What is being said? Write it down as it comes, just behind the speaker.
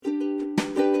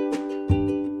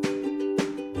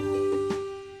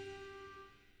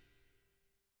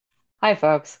Hi,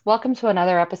 folks. Welcome to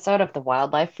another episode of the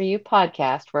Wildlife for You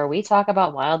podcast, where we talk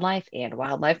about wildlife and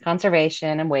wildlife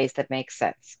conservation in ways that make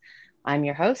sense. I'm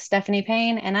your host, Stephanie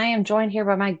Payne, and I am joined here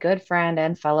by my good friend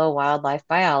and fellow wildlife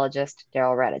biologist,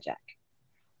 Daryl Redijek.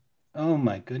 Oh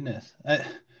my goodness.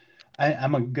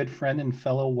 I'm a good friend and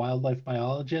fellow wildlife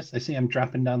biologist. I see I'm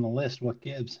dropping down the list. What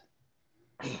gives?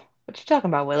 What you talking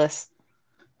about, Willis?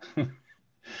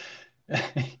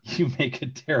 You make a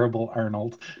terrible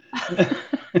Arnold.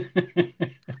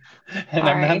 And All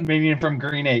I'm not right. meaning from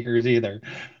Green Acres either.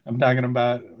 I'm talking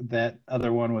about that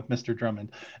other one with Mr.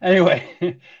 Drummond.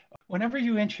 Anyway, whenever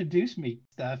you introduce me,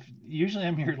 Steph, usually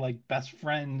I'm your like best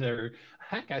friend, or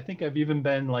heck, I think I've even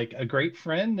been like a great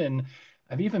friend, and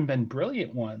I've even been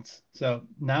brilliant once. So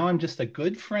now I'm just a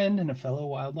good friend and a fellow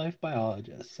wildlife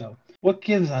biologist. So what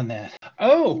gives on that?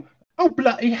 Oh,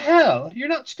 bloody hell! You're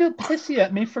not still pissy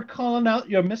at me for calling out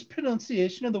your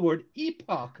mispronunciation of the word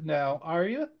epoch now, are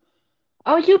you?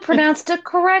 Oh, you pronounced it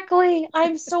correctly.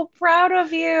 I'm so proud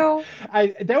of you.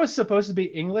 I That was supposed to be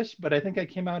English, but I think I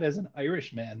came out as an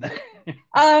Irish man.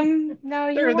 No,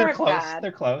 you They're weren't close. bad.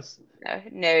 They're close.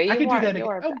 No, I you could do weren't. that You again.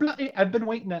 weren't Oh, bad. bloody! I've been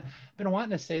wanting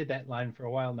to say that line for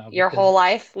a while now Your because whole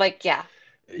life, like, yeah.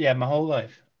 yeah, my whole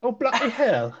life. Oh, bloody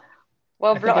hell!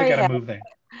 Well, I think I bloody got to hell. move there.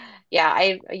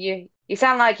 Yeah, you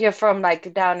sound like you're from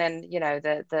like down in,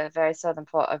 the very southern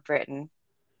part of Britain.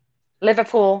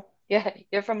 Liverpool. Yeah,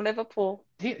 you're from Liverpool.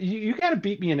 You got to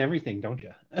beat me in everything, don't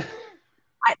you?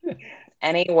 I,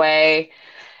 anyway,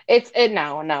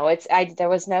 no, there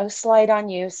was no slight on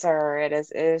you, sir. It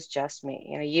is just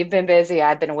me. You've been busy,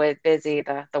 I've been busy.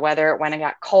 The weather went and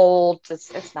got cold.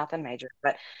 It's nothing major.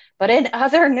 But in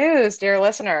other news, dear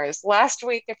listeners, last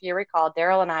week, if you recall,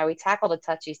 Daryl and I we tackled a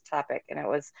touchy topic, and it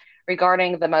was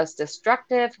regarding the most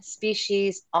destructive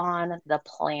species on the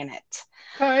planet.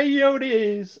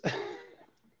 Coyotes.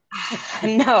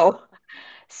 No,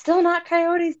 still not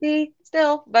coyotes, D.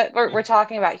 Still, but we're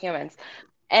talking about humans.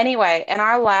 Anyway, in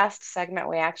our last segment,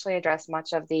 we actually addressed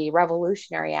much of the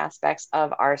revolutionary aspects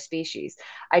of our species.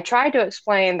 I tried to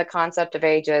explain the concept of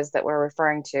ages that we're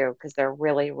referring to because they're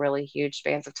really, really huge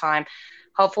spans of time.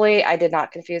 Hopefully, I did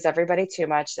not confuse everybody too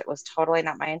much. It was totally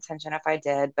not my intention if I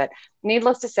did. But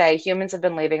needless to say, humans have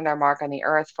been leaving their mark on the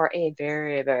earth for a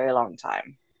very, very long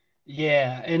time.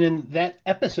 Yeah, and in that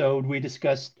episode, we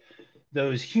discussed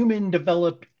those human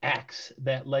developed acts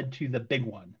that led to the big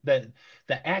one, the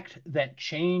act that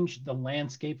changed the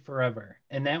landscape forever.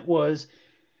 And that was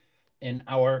in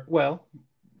our, well,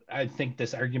 I think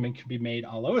this argument could be made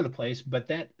all over the place, but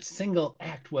that single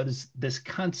act was this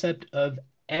concept of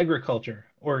agriculture,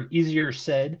 or easier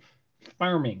said,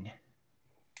 farming.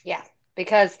 Yeah,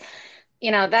 because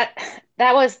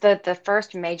that was the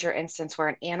first major instance where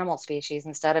an animal species,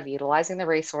 instead of utilizing the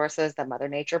resources that Mother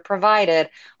Nature provided,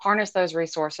 harnessed those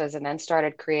resources and then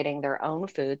started creating their own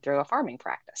food through a farming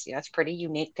practice. It's pretty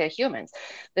unique to humans.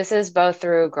 This is both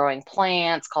through growing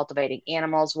plants, cultivating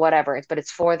animals, whatever, but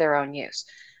it's for their own use.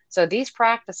 So these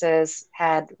practices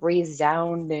had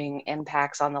resounding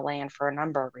impacts on the land for a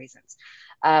number of reasons.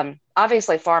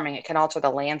 Obviously, farming it can alter the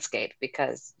landscape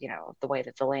because the way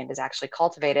that the land is actually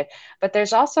cultivated. But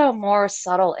there's also more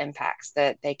subtle impacts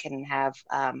that they can have.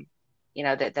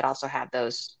 That also have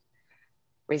those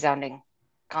resounding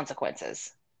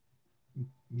consequences.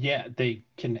 Yeah, they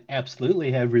can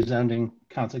absolutely have resounding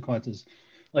consequences.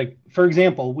 Like, for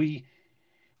example, we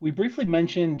briefly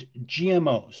mentioned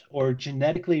GMOs, or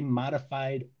genetically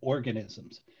modified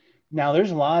organisms. Now,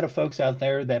 there's a lot of folks out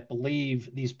there that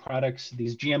believe these products,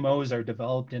 these GMOs, are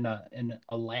developed in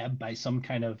a lab by some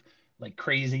kind of like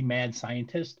crazy mad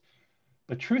scientist.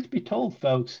 But truth be told,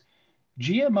 folks,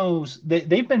 GMOs,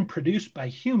 they've been produced by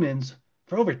humans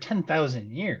for over 10,000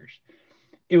 years.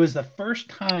 It was the first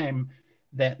time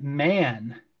that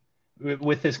man,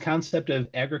 with this concept of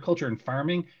agriculture and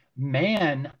farming,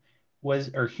 man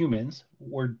or humans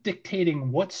were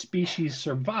dictating what species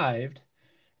survived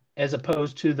as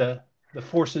opposed to the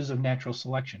forces of natural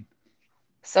selection.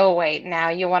 So wait, now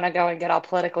you want to go and get all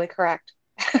politically correct?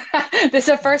 This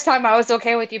is the first time I was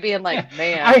okay with you being like, Yeah,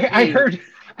 man, we.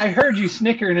 I heard you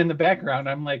snickering in the background.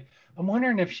 I'm like, I'm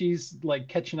wondering if she's like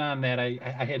catching on that I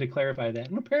had to clarify that,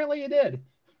 and apparently you did.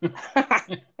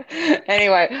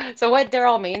 Anyway, so what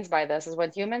Daryl means by this is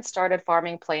when humans started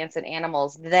farming plants and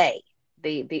animals,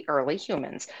 the early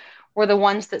humans, were the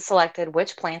ones that selected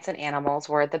which plants and animals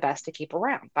were the best to keep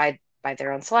around by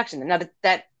their own selection. Now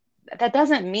that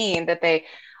doesn't mean that they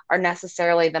are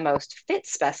necessarily the most fit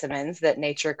specimens that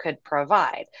nature could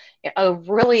provide. A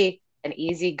really an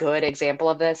easy, good example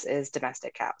of this is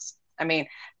domestic cows. I mean,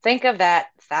 think of that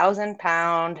 1,000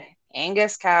 pound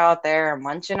Angus cow out there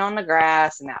munching on the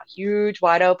grass in that huge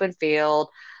wide open field,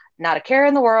 not a care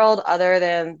in the world other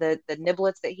than the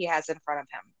niblets that he has in front of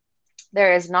him.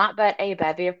 There is not but a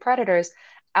bevy of predators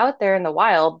out there in the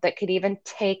wild that could even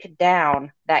take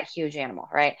down that huge animal,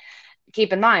 right?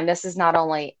 Keep in mind, this is not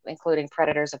only including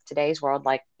predators of today's world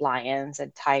like lions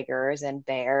and tigers and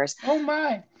bears, Oh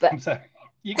my! but I'm sorry.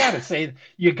 You gotta say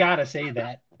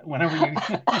that whenever you.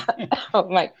 oh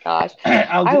my gosh,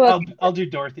 I'll I do will. I'll do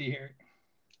Dorothy here.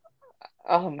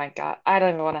 Oh my God. I don't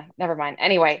even want to, never mind.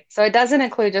 Anyway, so it doesn't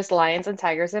include just lions and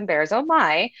tigers and bears, oh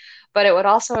my, but it would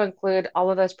also include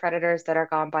all of those predators that are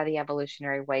gone by the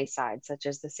evolutionary wayside, such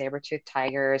as the saber-toothed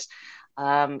tigers,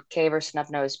 cave or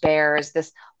snub-nosed bears,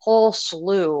 this whole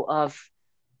slew of,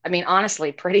 I mean,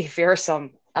 honestly, pretty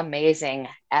fearsome, amazing,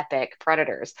 epic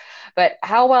predators. But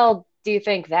how well do you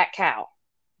think that cow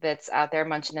that's out there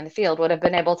munching in the field would have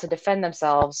been able to defend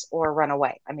themselves or run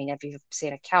away? I mean, if you've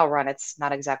seen a cow run, it's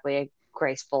not exactly a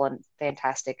graceful and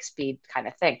fantastic speed kind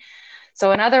of thing.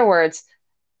 So, in other words,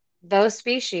 those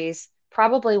species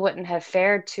probably wouldn't have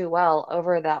fared too well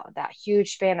over that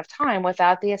huge span of time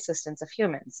without the assistance of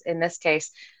humans. In this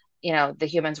case, the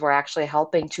humans were actually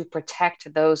helping to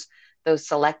protect those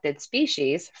selected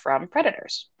species from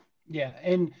predators. Yeah,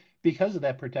 and because of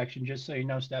that protection, just so you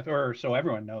know, Steph, or so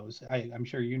everyone knows, I'm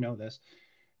sure you know this,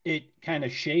 it kind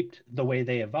of shaped the way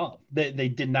they evolved. They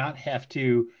did not have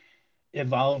to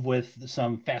evolve with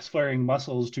some fast flaring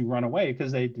muscles to run away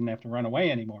because they didn't have to run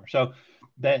away anymore. So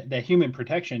that human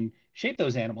protection shaped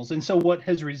those animals. And so what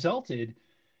has resulted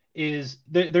is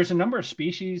there's a number of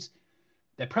species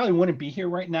that probably wouldn't be here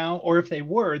right now, or if they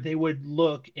were, they would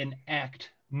look and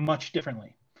act much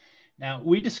differently. Now,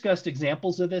 we discussed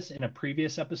examples of this in a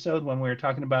previous episode when we were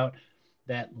talking about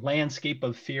that landscape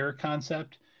of fear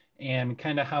concept and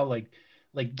kind of how like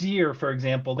deer, for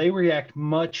example, they react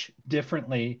much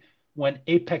differently when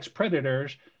apex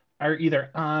predators are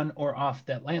either on or off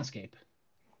that landscape.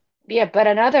 Yeah, but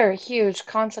another huge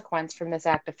consequence from this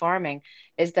act of farming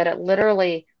is that it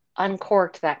literally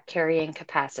uncorked that carrying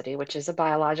capacity, which is a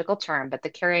biological term, but the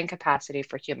carrying capacity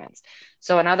for humans.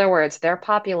 So, in other words, their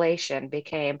population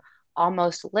became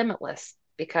almost limitless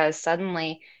because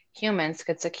suddenly humans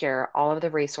could secure all of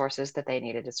the resources that they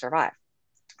needed to survive.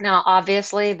 Now,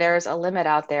 obviously, there's a limit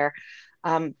out there,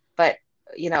 but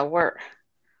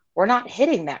we're not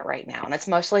hitting that right now, and it's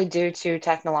mostly due to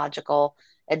technological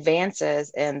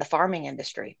advances in the farming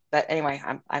industry. But anyway,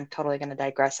 I'm totally going to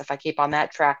digress if I keep on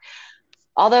that track.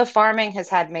 Although farming has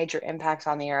had major impacts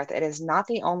on the earth, it is not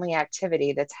the only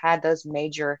activity that's had those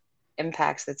major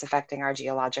impacts that's affecting our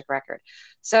geologic record.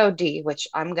 So D, which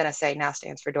I'm going to say now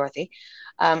stands for Dorothy.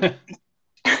 Um,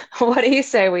 what do you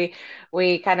say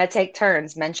we kind of take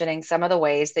turns mentioning some of the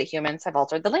ways that humans have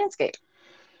altered the landscape?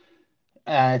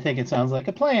 I think it sounds like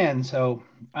a plan. So,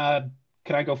 uh,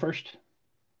 can I go first?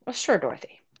 Well, sure,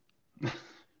 Dorothy.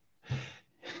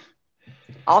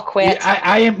 I'll Yeah, quit.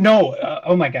 I am no.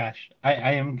 Oh my gosh, I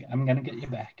am. I'm gonna get you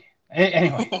back.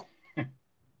 Anyway,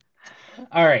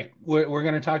 all right. We're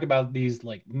gonna talk about these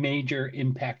like major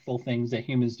impactful things that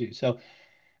humans do. So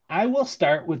I will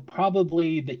start with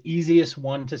probably the easiest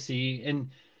one to see, and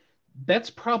that's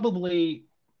probably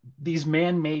these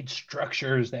man-made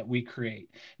structures that we create.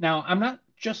 Now, I'm not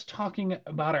just talking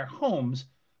about our homes,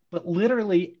 but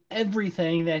literally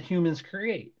everything that humans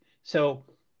create. So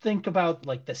think about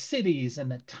like the cities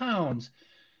and the towns.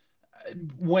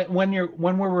 When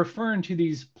we're referring to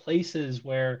these places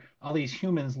where all these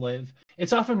humans live,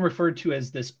 it's often referred to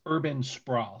as this urban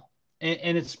sprawl.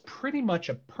 And it's pretty much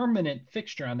a permanent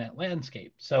fixture on that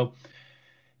landscape. So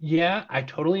yeah, I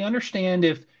totally understand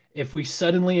if we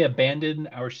suddenly abandon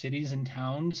our cities and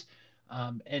towns,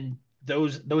 and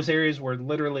those areas were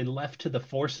literally left to the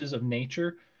forces of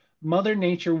nature, Mother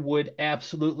Nature would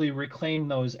absolutely reclaim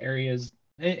those areas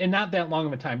in not that long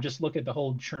of a time. Just look at the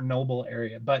whole Chernobyl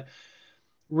area. But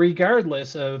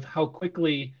regardless of how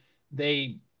quickly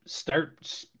they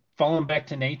start falling back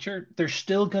to nature, they're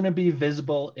still going to be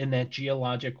visible in that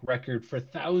geologic record for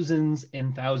thousands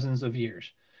and thousands of years.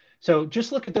 So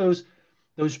just look at those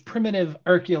primitive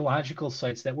archaeological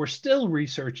sites that we're still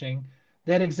researching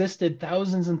that existed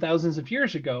thousands and thousands of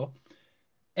years ago.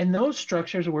 And those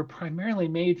structures were primarily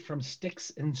made from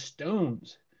sticks and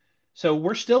stones. So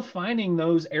we're still finding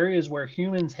those areas where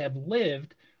humans have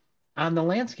lived on the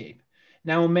landscape.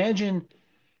 Now imagine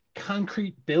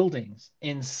concrete buildings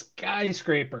and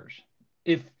skyscrapers.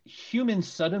 If humans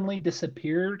suddenly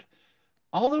disappeared,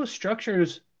 all those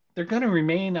structures they're going to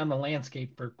remain on the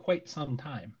landscape for quite some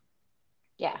time.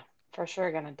 Yeah, for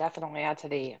sure. Going to definitely add to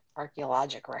the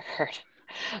archaeologic record.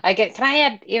 I get. Can I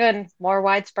add even more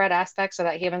widespread aspects of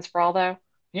that human sprawl, though?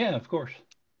 Yeah, of course.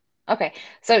 Okay,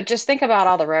 so just think about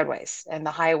all the roadways and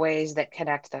the highways that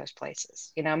connect those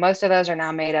places. Most of those are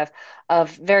now made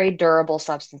of very durable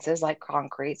substances like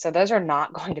concrete. So those are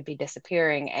not going to be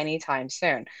disappearing anytime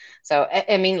soon. So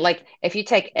I mean, like if you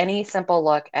take any simple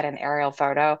look at an aerial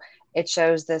photo, it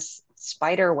shows this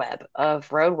spider web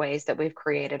of roadways that we've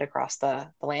created across the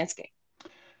landscape.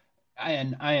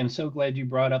 And I am so glad you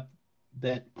brought up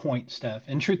that point, Steph.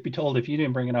 And truth be told, if you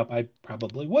didn't bring it up, I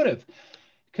probably would have.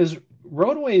 Because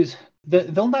roadways,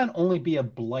 they'll not only be a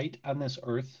blight on this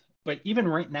earth, but even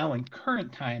right now in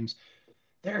current times,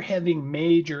 they're having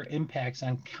major impacts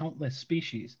on countless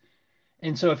species.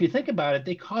 And so if you think about it,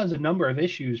 they cause a number of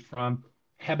issues from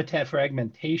habitat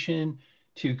fragmentation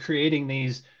to creating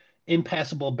these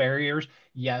impassable barriers.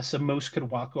 Yes, a moose could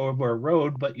walk over a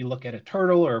road, but you look at a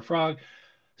turtle or a frog,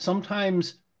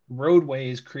 sometimes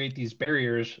roadways create these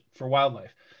barriers for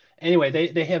wildlife. Anyway,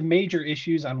 they have major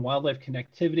issues on wildlife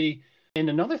connectivity.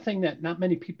 And another thing that not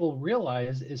many people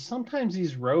realize is sometimes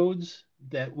these roads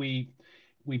that we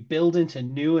build into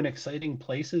new and exciting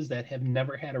places that have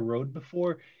never had a road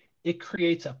before, it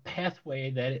creates a pathway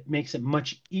that it makes it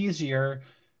much easier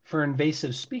for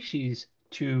invasive species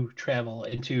to travel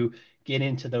and to get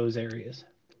into those areas.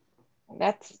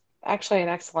 That's actually an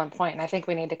excellent point, and I think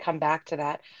we need to come back to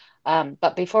that.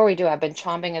 But before we do, I've been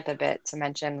chomping at the bit to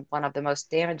mention one of the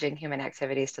most damaging human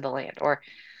activities to the land, or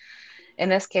in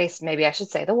this case, maybe I should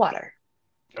say the water.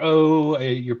 Oh,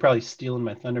 you're probably stealing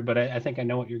my thunder, but I think I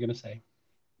know what you're going to say.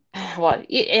 Well,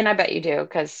 and I bet you do,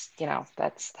 because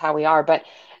that's how we are.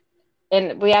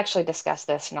 And we actually discussed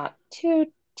this not too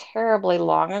terribly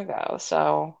long ago.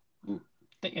 So,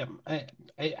 Damn,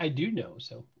 I do know.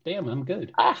 So, damn, I'm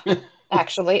good. ah,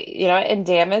 actually, and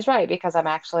dam is right because I'm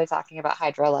actually talking about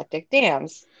hydroelectric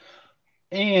dams.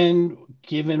 And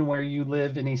given where you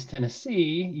live in East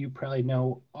Tennessee, you probably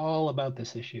know all about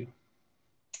this issue.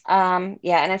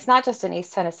 Yeah, and it's not just an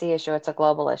East Tennessee issue; it's a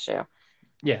global issue.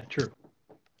 Yeah, true.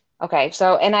 Okay,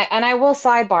 so and I will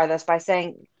sidebar this by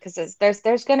saying because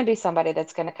there's going to be somebody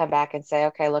that's going to come back and say,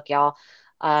 okay, look, y'all,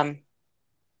 um,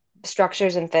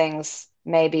 structures and things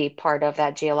may be part of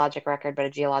that geologic record, but a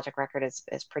geologic record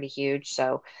is pretty huge,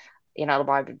 so it'll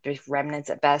probably be remnants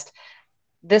at best.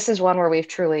 This is one where we've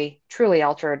truly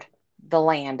altered the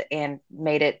land and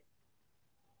made it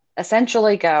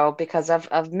essentially go because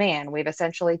of man. We've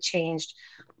essentially changed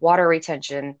water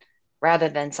retention rather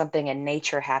than something in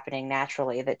nature happening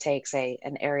naturally that takes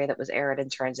an area that was arid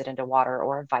and turns it into water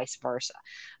or vice versa.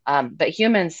 But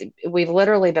humans, we've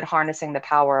literally been harnessing the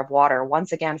power of water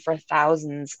once again for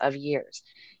thousands of years.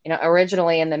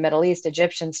 Originally in the Middle East,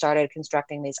 Egyptians started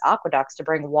constructing these aqueducts to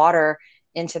bring water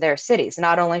into their cities,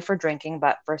 not only for drinking,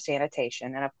 but for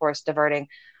sanitation. And of course, diverting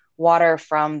water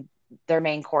from their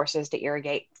main courses to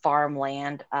irrigate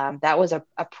farmland. That was a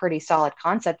pretty solid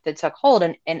concept that took hold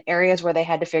in areas where they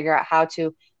had to figure out how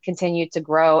to continue to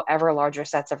grow ever larger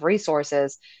sets of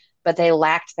resources, but they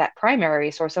lacked that primary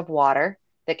resource of water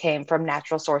that came from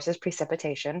natural sources,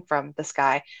 precipitation from the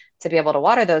sky, to be able to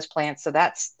water those plants. So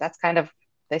that's kind of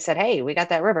they said, hey, we got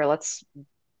that river. Let's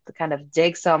kind of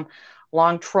dig some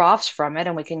long troughs from it,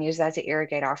 and we can use that to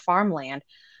irrigate our farmland.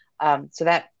 So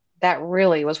that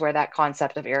really was where that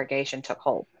concept of irrigation took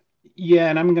hold. Yeah,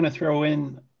 and I'm going to throw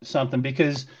in something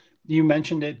because you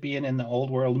mentioned it being in the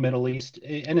old world, Middle East,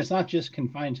 and it's not just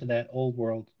confined to that old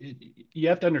world. You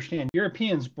have to understand,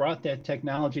 Europeans brought that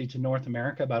technology to North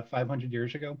America about 500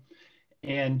 years ago.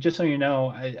 And just so you know,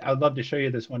 I'd love to show you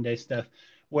this one day, Steph.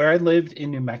 Where I lived in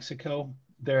New Mexico,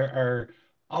 there are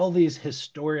all these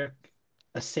historic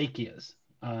acequias.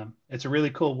 It's a really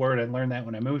cool word. I learned that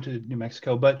when I moved to New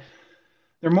Mexico, but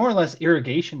they're more or less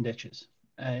irrigation ditches.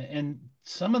 And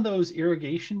some of those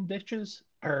irrigation ditches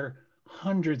are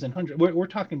hundreds and hundreds. We're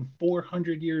talking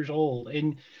 400 years old.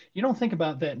 And you don't think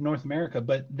about that in North America,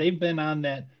 but they've been on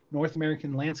that North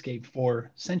American landscape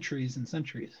for centuries and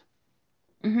centuries.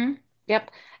 Hmm. Yep.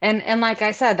 And like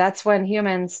I said, that's when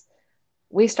humans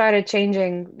we started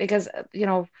changing because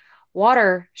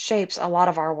water shapes a lot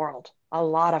of our world, a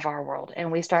lot of our world,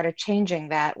 and we started changing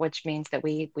that, which means that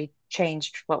we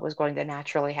changed what was going to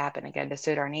naturally happen again to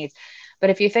suit our needs. But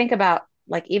if you think about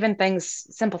like even things,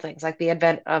 simple things like the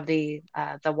advent of the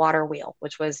water wheel,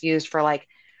 which was used for like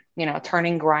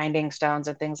turning grinding stones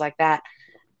and things like that,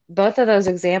 both of those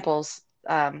examples,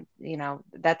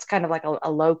 that's kind of like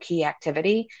a low key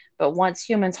activity. But once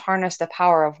humans harnessed the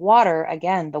power of water,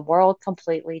 again, the world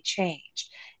completely changed.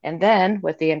 And then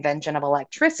with the invention of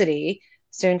electricity,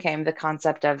 soon came the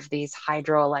concept of these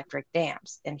hydroelectric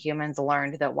dams, and humans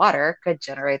learned that water could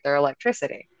generate their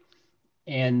electricity.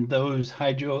 And those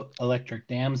hydroelectric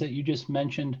dams that you just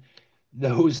mentioned,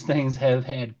 those things have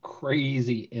had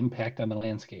crazy impact on the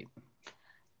landscape.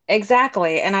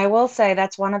 Exactly. And I will say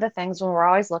that's one of the things when we're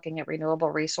always looking at renewable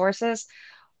resources.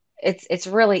 It's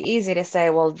really easy to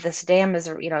say, well, this dam is,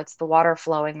 it's the water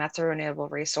flowing, that's a renewable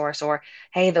resource, or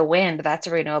hey, the wind, that's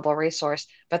a renewable resource.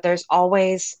 But there's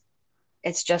always,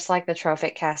 it's just like the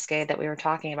trophic cascade that we were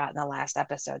talking about in the last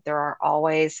episode. There are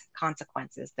always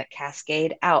consequences that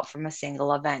cascade out from a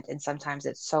single event. And sometimes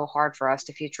it's so hard for us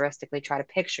to futuristically try to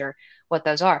picture what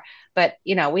those are. But,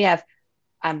 we have,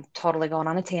 I'm totally going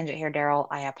on a tangent here, Daryl.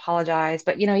 I apologize.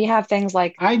 But, you have things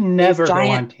like I these never go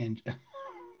giant, on tangent.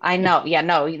 I know, yeah,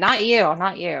 no, not you,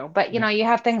 not you. But, Yeah. you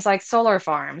have things like solar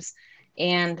farms,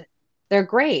 and they're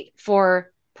great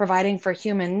for providing for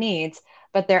human needs,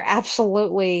 but they're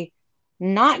absolutely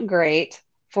not great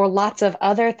for lots of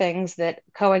other things that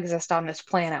coexist on this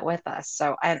planet with us.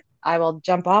 So I will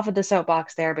jump off of the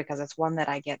soapbox there because it's one that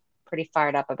I get pretty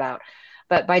fired up about.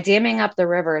 But by damming up the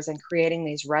rivers and creating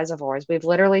these reservoirs, we've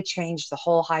literally changed the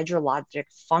whole hydrologic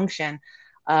function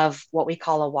of what we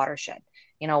call a watershed.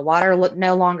 Water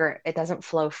no longer, it doesn't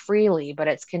flow freely, but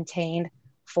it's contained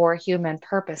for human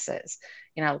purposes.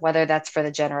 Whether that's for the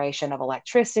generation of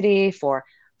electricity, for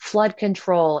flood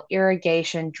control,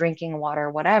 irrigation, drinking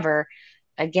water, whatever.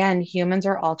 Again, humans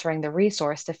are altering the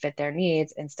resource to fit their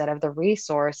needs instead of the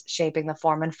resource shaping the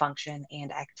form and function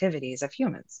and activities of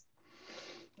humans.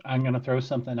 I'm going to throw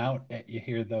something out at you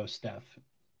here, though, Steph.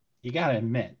 You got to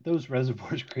admit, those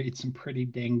reservoirs create some pretty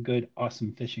dang good,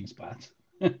 awesome fishing spots.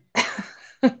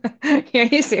 Are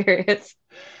you serious?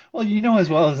 Well, you know as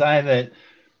well as I that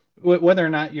whether or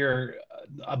not you're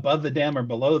above the dam or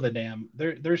below the dam,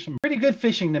 there's some pretty good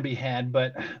fishing to be had,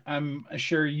 but I'm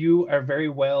sure you are very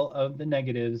well of the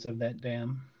negatives of that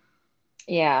dam.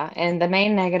 Yeah, and the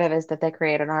main negative is that they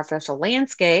create an artificial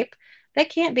landscape that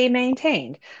can't be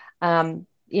maintained. And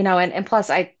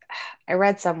plus I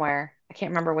read somewhere, I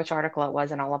can't remember which article it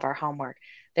was in all of our homework.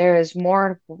 There is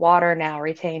more water now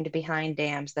retained behind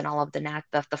dams than all of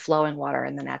the flowing water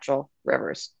in the natural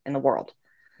rivers in the world,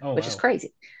 Oh, which is wow.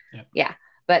 crazy. Yep. Yeah.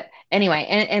 But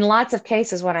anyway, in lots of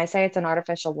cases, when I say it's an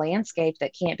artificial landscape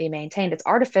that can't be maintained, it's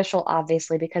artificial,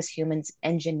 obviously, because humans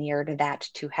engineered that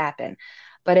to happen.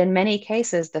 But in many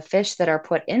cases, the fish that are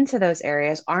put into those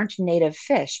areas aren't native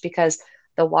fish because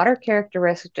the water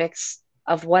characteristics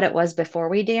of what it was before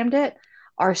we dammed it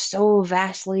are so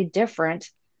vastly different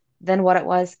than what it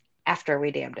was after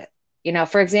we dammed it.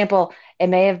 For example, it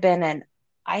may have been an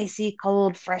icy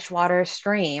cold freshwater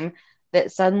stream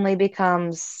that suddenly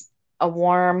becomes a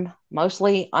warm,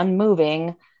 mostly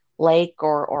unmoving lake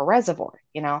or reservoir.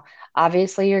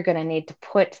 Obviously, you're going to need to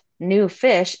put new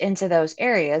fish into those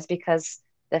areas because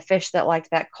the fish that like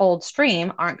that cold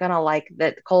stream aren't going to like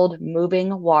that cold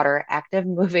moving water, active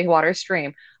moving water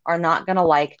stream, are not going to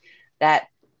like that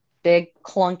big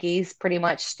clunky, pretty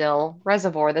much still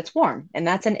reservoir that's warm. And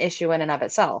that's an issue in and of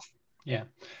itself. Yeah.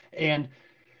 And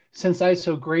since I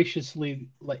so graciously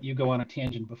let you go on a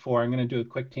tangent before, I'm going to do a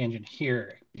quick tangent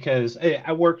here because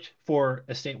I worked for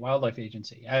a state wildlife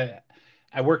agency.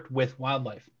 I worked with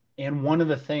wildlife. And one of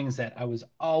the things that I was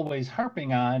always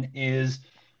harping on is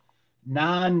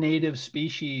non-native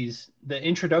species. The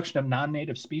introduction of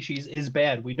non-native species is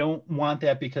bad. We don't want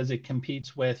that because it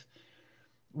competes with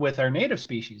our native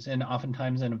species and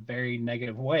oftentimes in a very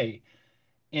negative way.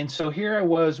 And so here I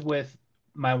was with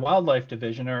my wildlife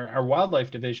division or our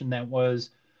wildlife division that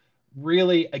was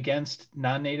really against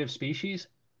non-native species.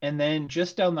 And then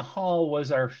just down the hall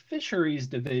was our fisheries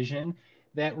division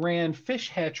that ran fish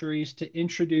hatcheries to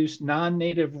introduce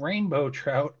non-native rainbow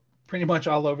trout pretty much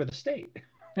all over the state.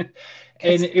 And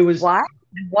Because it was, why?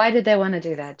 Why did they want to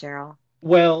do that, Gerald?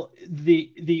 well,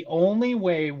 the only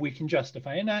way we can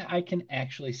justify, and I can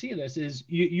actually see this, is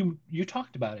you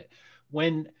talked about it.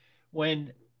 When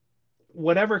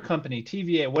whatever company,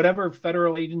 TVA, whatever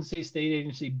federal agency, state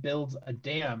agency builds a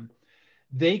dam,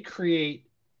 they create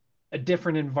a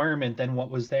different environment than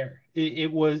what was there.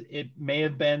 It may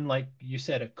have been, like you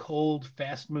said, a cold,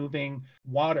 fast moving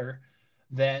water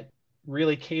that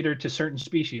really catered to certain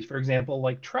species, for example,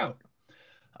 like trout.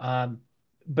 Um,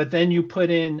 but then you put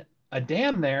in a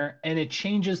dam there and it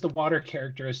changes the water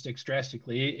characteristics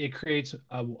drastically. It creates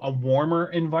a warmer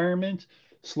environment,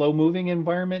 slow moving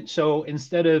environment. So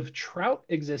instead of trout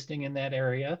existing in that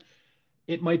area,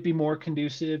 it might be more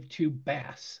conducive to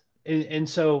bass. And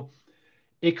so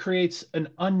it creates an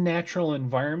unnatural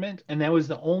environment. And that was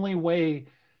the only way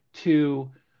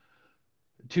to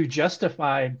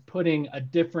justify putting a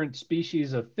different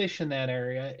species of fish in that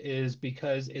area is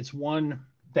because it's one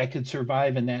that could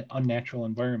survive in that unnatural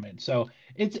environment. So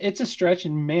it's a stretch,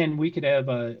 and man, we could have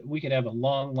a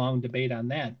long debate on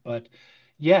that. But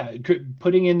Yeah,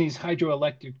 putting in these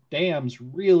hydroelectric dams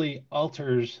really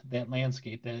alters that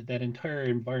landscape, that entire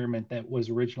environment that was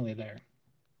originally there.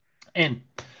 And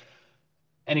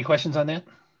any questions on that?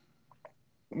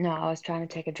 No, I was trying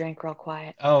to take a drink real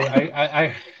quiet. Oh,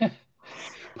 I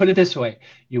put it this way,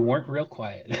 you weren't real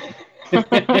quiet.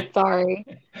 Sorry.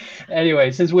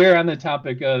 Anyway, since we're on the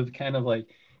topic of kind of like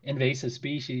invasive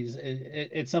species,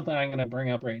 it's something I'm going to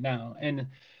bring up right now, and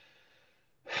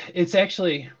it's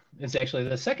actually it's actually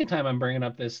the second time I'm bringing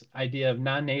up this idea of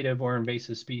non-native or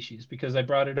invasive species because I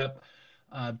brought it up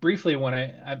briefly when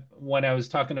I was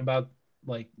talking about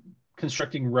like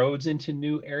constructing roads into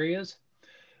new areas.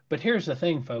 But here's the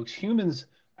thing, folks: humans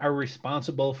are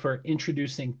responsible for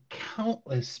introducing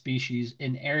countless species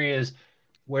in areas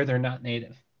where they're not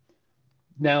native.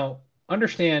 Now,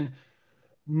 understand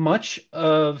much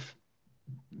of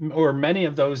or many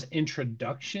of those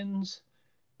introductions,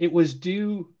 it was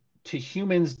due to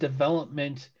humans'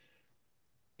 development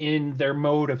in their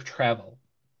mode of travel.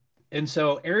 And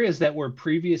so areas that were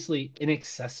previously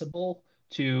inaccessible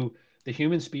to the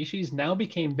human species now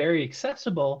became very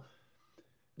accessible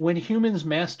when humans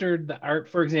mastered the art,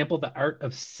 for example, the art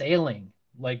of sailing,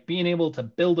 like being able to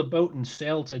build a boat and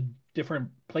sail to different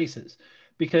places.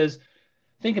 Because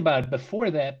think about it, before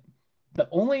that, the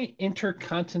only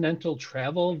intercontinental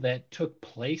travel that took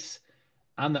place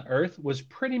on the earth was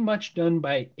pretty much done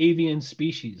by avian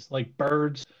species like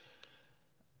birds.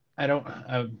 I don't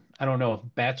know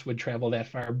if bats would travel that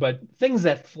far, but things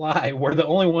that fly were the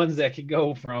only ones that could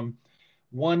go from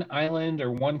one island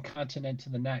or one continent to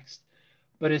the next.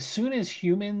 But as soon as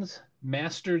humans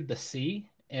mastered the sea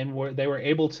and they were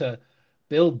able to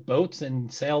build boats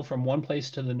and sail from one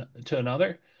place to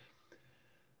another,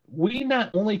 we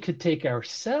not only could take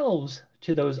ourselves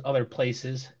to those other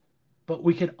places, but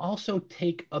we could also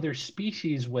take other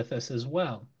species with us as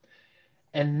well.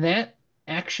 And that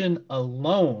action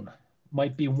alone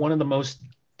might be one of the most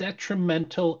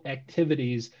detrimental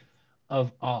activities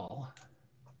of all.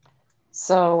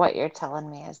 So what you're telling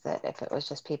me is that if it was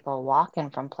just people walking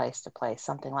from place to place,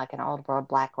 something like an old world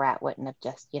black rat wouldn't have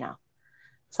just,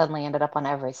 suddenly ended up on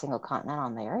every single continent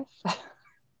on the earth.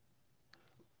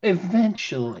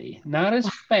 Eventually, not as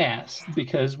fast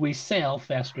because we sail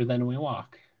faster than we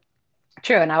walk.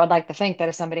 True, and I would like to think that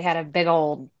if somebody had a big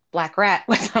old black rat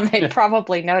with them, they'd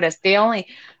probably notice. The only,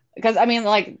 because I mean,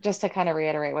 like just to kind of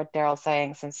reiterate what Daryl's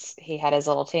saying, since he had his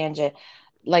little tangent,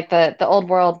 like the old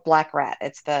world black rat,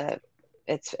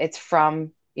 it's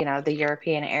from the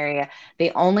European area.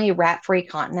 The only rat-free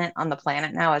continent on the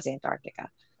planet now is Antarctica.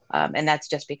 And that's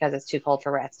just because it's too cold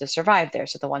for rats to survive there.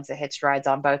 So the ones that hitched rides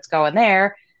on boats going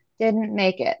there didn't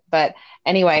make it. But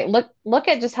anyway, look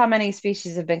at just how many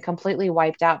species have been completely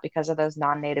wiped out because of those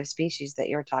non-native species that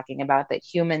you're talking about that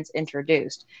humans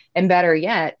introduced. And better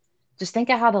yet, just think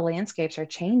of how the landscapes are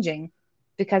changing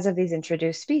because of these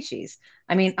introduced species.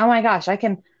 I mean, oh my gosh, I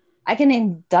can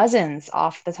name dozens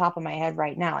off the top of my head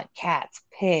right now, like cats,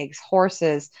 pigs,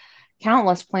 horses,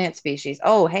 countless plant species.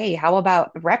 Oh, hey, how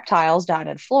about reptiles down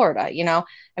in Florida? I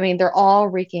mean, they're all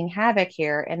wreaking havoc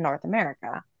here in North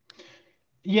America.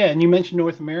 Yeah, and you mentioned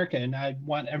North America, and I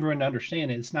want everyone to understand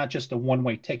it's not just a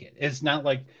one-way ticket. It's not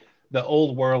like the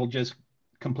old world just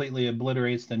completely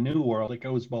obliterates the new world. It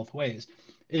goes both ways.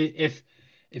 If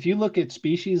you look at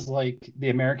species like the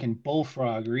American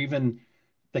bullfrog or even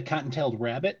the cotton-tailed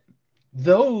rabbit,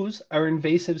 those are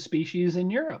invasive species in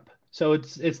Europe. So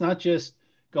it's not just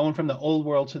going from the old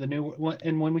world to the new.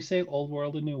 And when we say old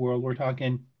world and new world, we're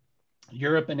talking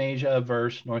Europe and Asia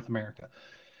versus North America.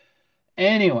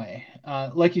 Anyway,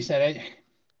 like you said,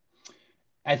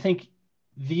 I think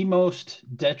the most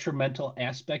detrimental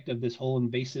aspect of this whole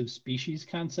invasive species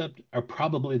concept are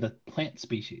probably the plant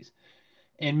species.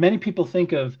 And many people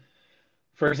think of,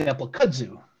 for example,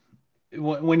 kudzu.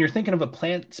 When you're thinking of a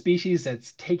plant species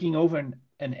that's taking over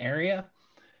an area,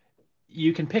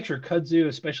 you can picture kudzu,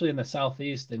 especially in the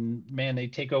southeast, and man, they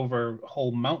take over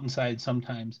whole mountainsides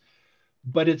sometimes.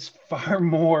 But it's far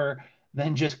more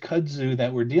than just kudzu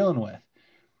that we're dealing with.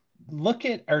 Look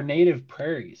at our native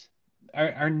prairies.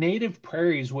 Our native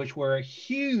prairies, which were a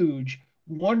huge,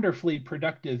 wonderfully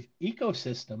productive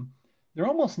ecosystem, they're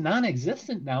almost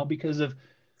non-existent now because of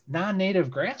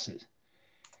non-native grasses.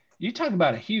 You talk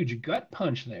about a huge gut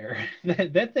punch there.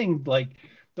 That thing, like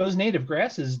those native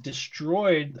grasses,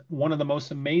 destroyed one of the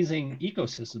most amazing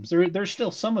ecosystems. There's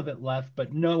still some of it left,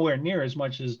 but nowhere near as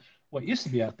much as what used to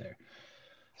be out there.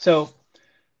 So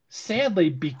sadly,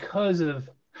 because of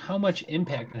how much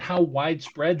impact and how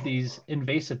widespread these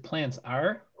invasive plants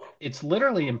are, it's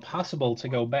literally impossible to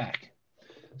go back.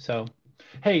 So,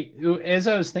 hey, as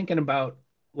I was thinking about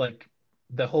like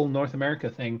the whole North America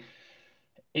thing,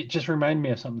 it just reminded me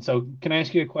of something. So can I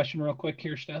ask you a question real quick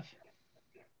here, Steph?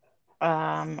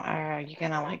 Are you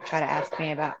gonna like try to ask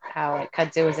me about how like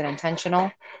kudzu was an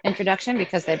intentional introduction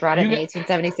because they brought it in You the get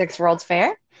 1876 World's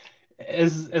Fair?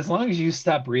 as long as you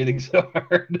stop breathing so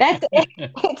hard. That's it.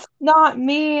 It's not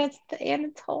me. It's the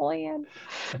Anatolian.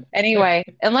 Anyway,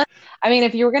 unless I mean,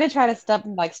 if you were gonna try to stump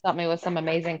me with some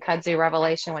amazing kudzu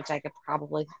revelation, which I could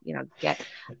probably get,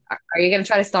 are you gonna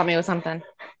try to stump me with something?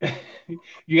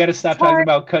 You got to stop talking Sorry.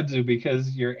 about kudzu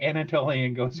because your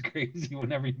Anatolian goes crazy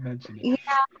whenever you mention it. Yeah,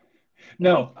 I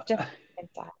No, just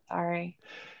sorry.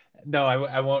 no,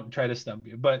 I won't try to stump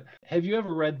you. But have you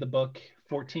ever read the book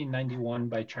 1491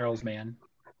 by Charles Mann?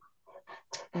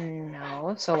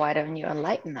 No, so why don't you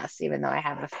enlighten us, even though I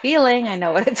have a feeling I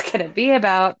know what it's going to be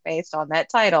about based on that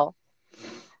title?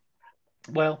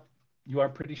 Well, you are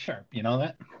pretty sharp, you know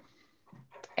that?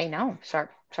 I know,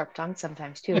 sharp tongue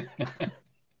sometimes too.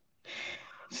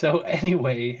 So,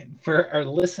 anyway, for our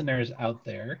listeners out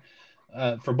there,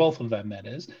 for both of them, that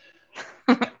is,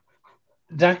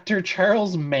 Dr.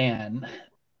 Charles Mann,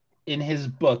 in his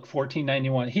book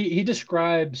 1491, he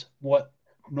describes what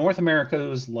North America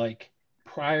was like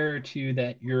prior to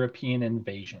that European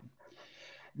invasion.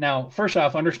 Now, first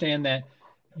off, understand that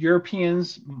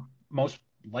Europeans most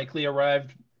likely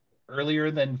arrived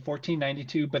earlier than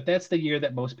 1492, but that's the year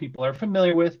that most people are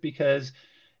familiar with because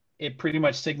it pretty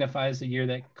much signifies the year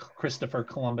that Christopher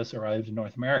Columbus arrived in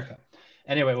North America.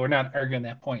 Anyway, we're not arguing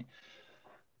that point.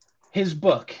 His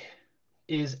book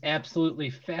is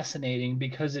absolutely fascinating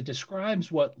because it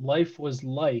describes what life was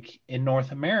like in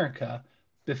North America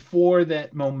before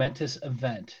that momentous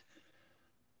event.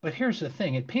 But here's the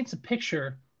thing, it paints a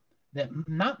picture that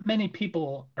not many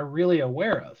people are really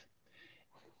aware of.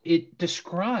 It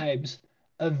describes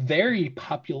a very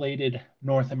populated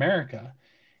North America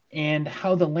and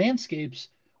how the landscapes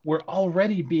were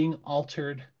already being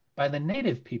altered by the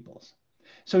native peoples.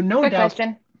 So, no Quick doubt,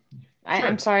 question. I'm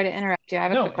sure, sorry to interrupt you. I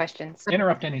have a quick no, question. So,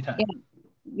 interrupt you anytime.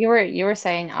 know, you were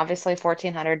saying obviously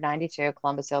 1492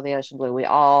 Columbus sailed the ocean blue. We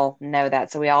all know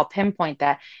that, so we all pinpoint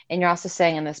that. And you're also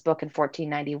saying in this book in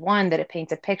 1491 that it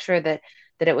paints a picture that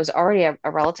it was already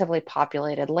a relatively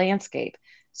populated landscape.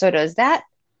 So does that?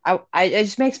 It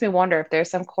just makes me wonder if there's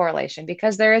some correlation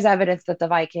because there is evidence that the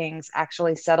Vikings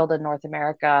actually settled in North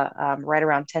America right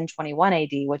around 1021 AD,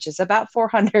 which is about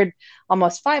 400,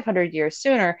 almost 500 years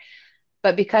sooner.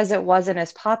 But because it wasn't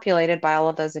as populated by all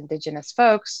of those indigenous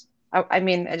folks, I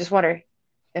mean, I just wonder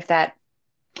if that,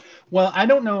 Well, I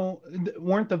don't know.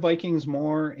 Weren't the Vikings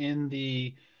more in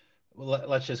the,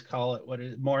 let's just call it what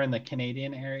is more in the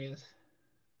Canadian areas?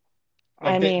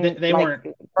 Like I mean, they like,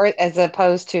 weren't. as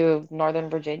opposed to Northern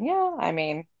Virginia. I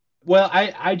mean, Well,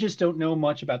 I just don't know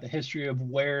much about the history of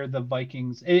where the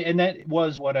Vikings, and that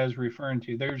was what I was referring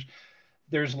to.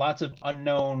 There's lots of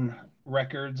unknown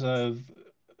records of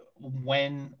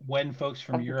when folks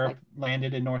from of Europe like,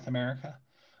 landed in North America.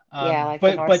 yeah, like the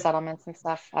But Norse but settlements and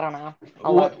stuff. I don't know.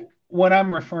 I'll look. what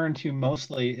I'm referring to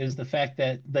mostly is the fact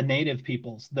that the native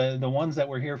peoples, the ones that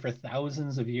were here for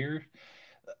thousands of years,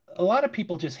 a lot of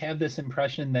people just have this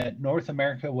impression that North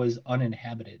America was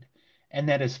uninhabited, and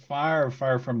that is far,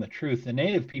 far from the truth. The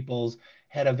native peoples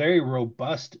had a very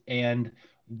robust and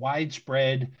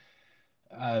widespread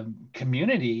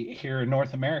community here in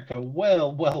North America,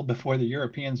 well before the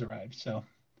Europeans arrived. So,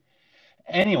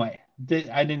 anyway,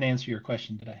 I didn't answer your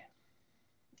question, did I?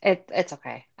 It's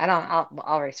okay. I don't.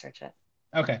 I'll research it.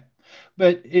 Okay,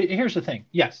 but here's the thing.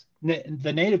 Yes,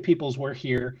 the native peoples were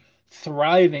here,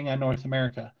 thriving on North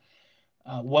America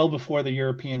well before the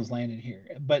Europeans landed here.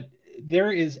 But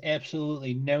there is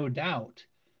absolutely no doubt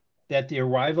that the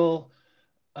arrival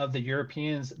of the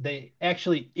Europeans, they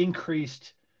actually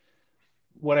increased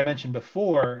what I mentioned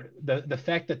before, the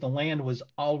fact that the land was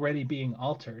already being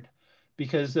altered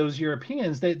because those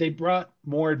Europeans, they brought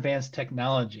more advanced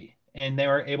technology and they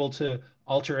were able to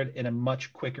alter it in a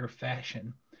much quicker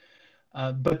fashion.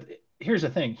 But here's the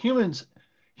thing, humans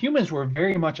were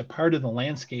very much a part of the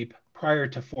landscape prior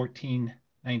to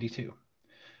 1492.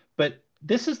 But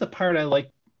this is the part I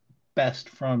like best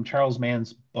from Charles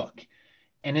Mann's book.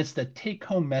 And it's the take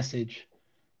home message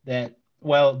that,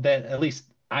 well, that at least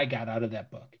I got out of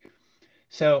that book.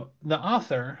 So the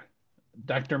author,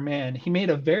 Dr. Mann, he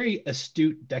made a very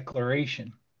astute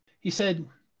declaration. He said,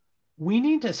 we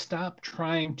need to stop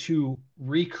trying to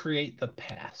recreate the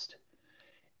past.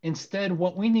 Instead,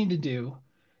 what we need to do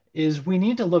is we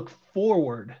need to look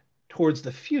forward towards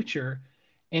the future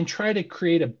and try to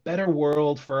create a better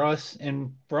world for us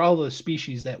and for all the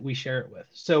species that we share it with.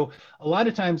 So, a lot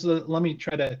of times, let me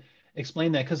try to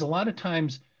explain that because a lot of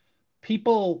times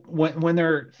people, when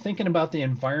they're thinking about the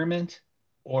environment,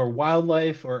 or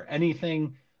wildlife or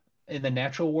anything in the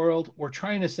natural world, we're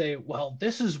trying to say, well,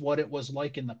 this is what it was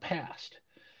like in the past.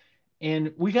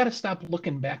 And we got to stop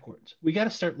looking backwards. We got to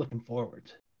start looking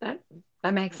forwards. That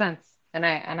that makes sense. And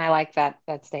I like that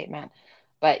statement.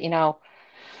 But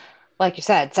like you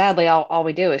said, sadly all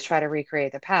we do is try to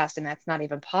recreate the past, and that's not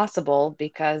even possible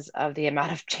because of the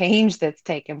amount of change that's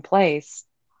taken place.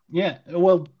 Yeah,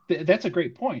 well, that's a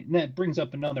great point. And that brings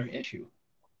up another issue.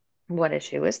 What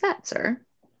issue is that, sir?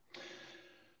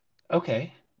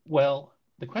 Okay, well,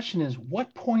 the question is,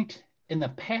 what point in the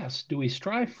past do we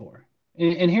strive for?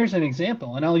 And here's an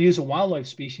example, and I'll use a wildlife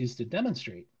species to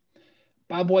demonstrate.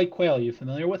 Bobwhite quail, you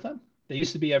familiar with them? They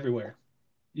used to be everywhere.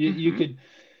 You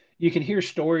Hmm. could hear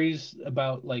stories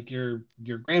about like your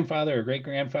grandfather or great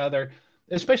grandfather,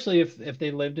 especially if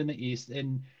they lived in the East.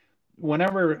 And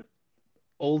whenever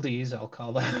oldies, I'll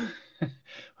call them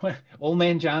old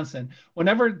man Johnson,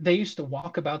 whenever they used to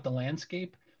walk about the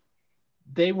landscape,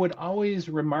 they would always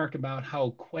remark about how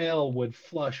quail would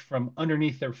flush from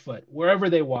underneath their foot wherever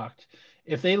they walked.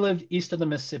 If they lived east of the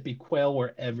Mississippi, quail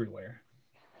were everywhere.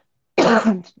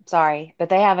 Sorry, but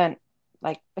they haven't,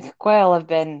 like, quail have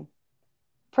been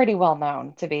pretty well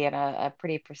known to be in a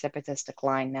pretty precipitous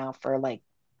decline now for like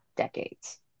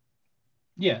decades.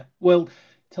 Yeah. Well,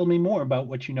 tell me more about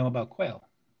what you know about quail.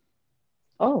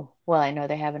 Oh, well, I know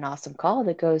they have an awesome call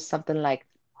that goes something like,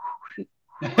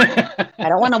 I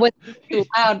don't want to whistle too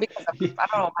loud because I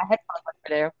don't know, my headphones what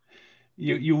to do.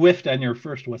 You whiffed on your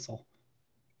first whistle.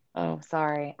 Oh,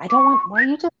 sorry. I don't want,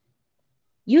 why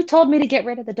you told me to get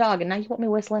rid of the dog and now you want me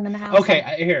whistling in the house. Okay,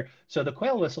 here. So the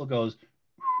quail whistle goes.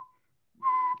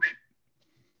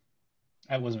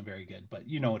 That wasn't very good, but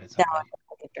you know what it No, sounds like.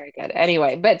 okay, very good.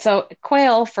 Anyway, but so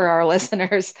quail for our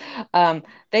listeners,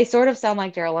 they sort of sound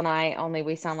like Daryl and I, only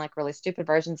we sound like really stupid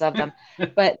versions of them.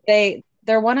 But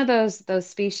they're one of those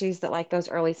species that like those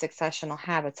early successional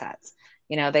habitats.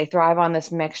 They thrive on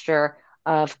this mixture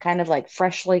of kind of like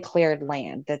freshly cleared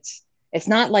land. It's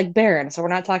not like barren, so we're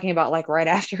not talking about like right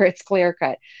after it's clear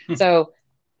cut. So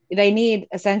they need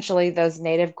essentially those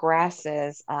native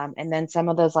grasses, and then some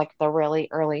of those like the really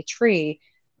early tree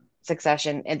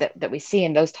succession that we see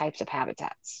in those types of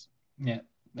habitats. Yeah.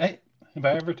 Hey, have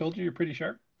I ever told you you're pretty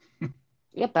sharp?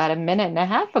 Yep, about a minute and a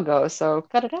half ago, so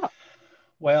cut it out.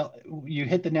 Well, you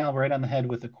hit the nail right on the head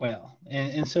with the quail.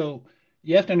 And so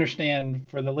you have to understand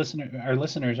for our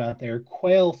listeners out there,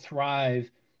 quail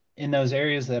thrive in those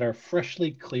areas that are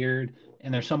freshly cleared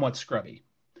and they're somewhat scrubby.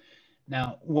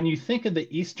 Now, when you think of the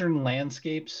eastern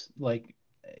landscapes, like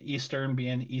eastern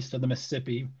being east of the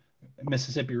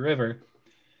Mississippi River,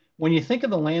 when you think of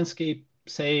the landscape,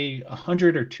 say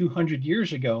 100 or 200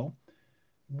 years ago,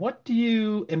 what do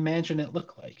you imagine it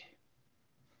looked like?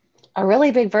 A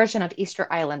really big version of Easter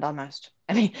Island almost.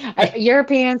 I mean,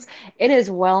 Europeans, it is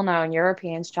well known,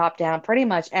 Europeans chopped down pretty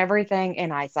much everything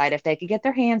in eyesight. If they could get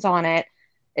their hands on it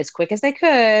as quick as they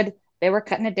could, they were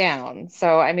cutting it down.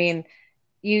 So, I mean,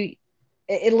 you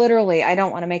it literally, I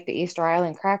don't want to make the Easter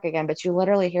Island crack again, but you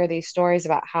literally hear these stories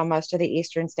about how most of the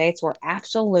eastern states were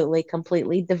absolutely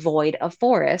completely devoid of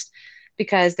forest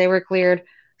because they were cleared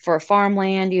for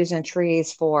farmland, using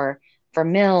trees for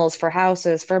mills, for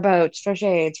houses, for boats, for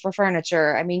shades, for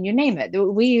furniture. I mean, you name it.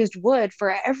 We used wood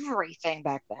for everything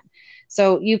back then.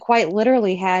 So you quite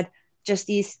literally had just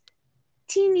these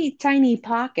teeny tiny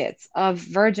pockets of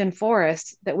virgin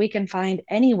forest that we can find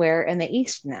anywhere in the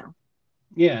east now.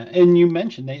 Yeah, and you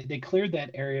mentioned they cleared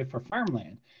that area for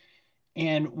farmland.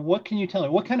 And what can you tell me?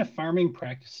 What kind of farming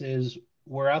practices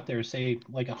were out there, say,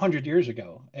 like 100 years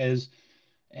ago, as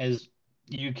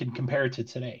you can compare it to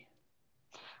today?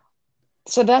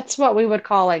 So that's what we would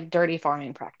call like dirty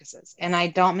farming practices. And I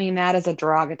don't mean that as a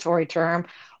derogatory term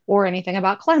or anything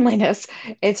about cleanliness.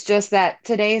 It's just that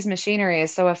today's machinery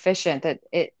is so efficient that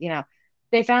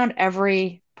they found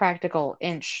every practical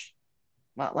inch.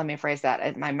 Well, let me phrase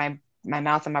that. My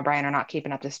mouth and my brain are not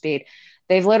keeping up to speed.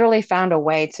 They've literally found a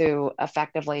way to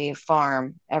effectively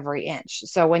farm every inch.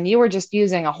 So when you were just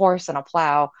using a horse and a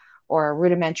plow or a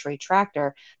rudimentary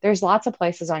tractor, there's lots of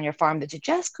places on your farm that you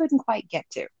just couldn't quite get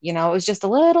to. It was just a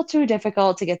little too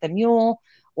difficult to get the mule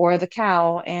or the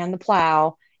cow and the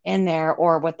plow in there,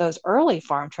 or with those early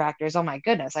farm tractors. Oh my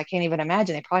goodness, I can't even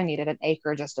imagine. They probably needed an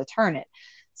acre just to turn it.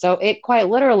 So it quite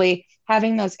literally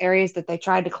having those areas that they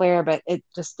tried to clear, but it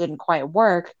just didn't quite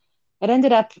work. It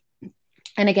ended up,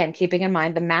 and again, keeping in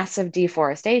mind the massive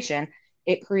deforestation,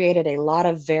 it created a lot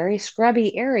of very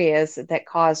scrubby areas that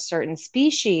caused certain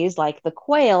species like the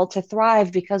quail to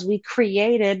thrive because we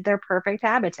created their perfect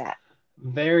habitat.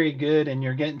 Very good, and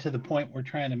you're getting to the point we're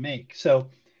trying to make. So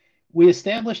we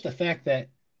established the fact that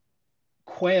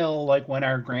quail, like when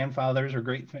our grandfathers or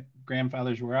great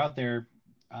grandfathers were out there,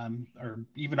 or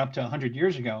even up to 100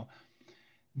 years ago,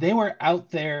 they were out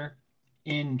there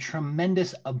in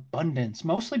tremendous abundance,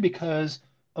 mostly because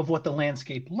of what the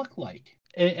landscape looked like.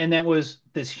 And that was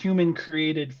this human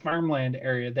created farmland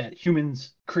area that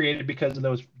humans created because of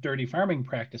those dirty farming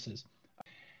practices.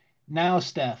 Now,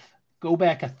 Steph, go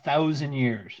back 1,000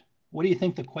 years. What do you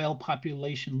think the quail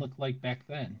population looked like back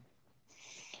then?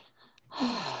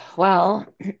 Well,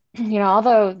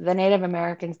 although the Native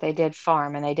Americans, they did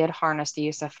farm and they did harness the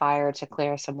use of fire to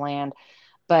clear some land,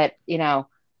 but,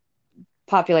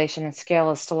 population and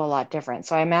scale is still a lot different.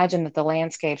 So I imagine that the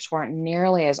landscapes weren't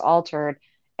nearly as altered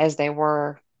as they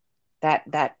were I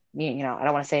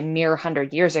don't want to say mere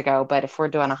 100 years ago, but if we're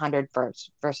doing 100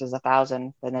 versus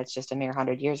 1,000, then it's just a mere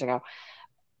 100 years ago.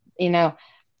 You know,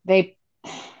 they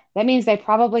that means they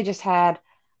probably just had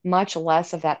much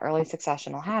less of that early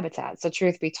successional habitat. So,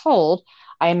 truth be told,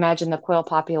 I imagine the quail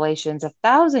populations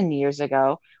 1,000 years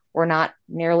ago were not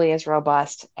nearly as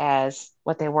robust as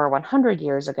what they were 100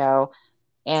 years ago,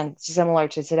 and similar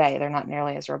to today, they're not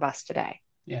nearly as robust today.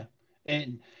 Yeah.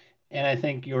 And and I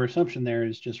think your assumption there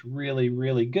is just really,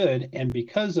 really good. And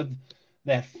because of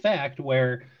that fact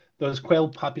where those quail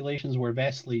populations were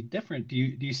vastly different, do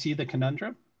you see the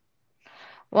conundrum?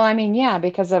 Well, I mean, yeah,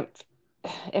 because of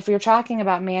if you're talking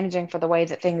about managing for the way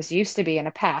that things used to be in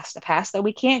a past that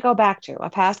we can't go back to, a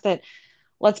past that,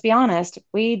 let's be honest,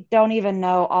 we don't even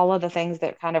know all of the things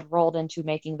that kind of rolled into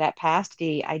making that past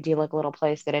the idyllic little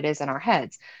place that it is in our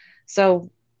heads.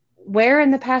 So, where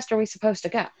in the past are we supposed to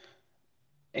go?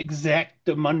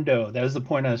 Exactamundo. That was the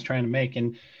point I was trying to make.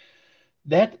 And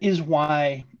that is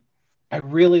why I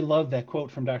really love that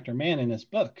quote from Dr. Mann in his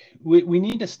book. We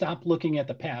need to stop looking at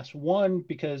the past. One,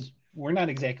 because we're not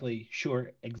exactly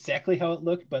sure exactly how it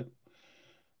looked, but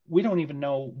we don't even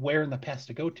know where in the past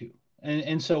to go to.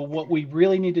 And so what we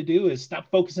really need to do is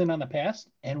stop focusing on the past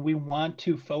and we want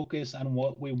to focus on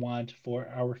what we want for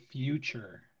our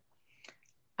future.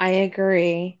 I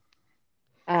agree.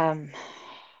 Um,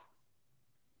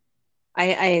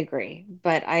 I agree,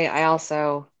 but I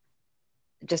also,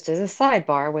 just as a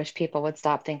sidebar, wish people would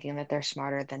stop thinking that they're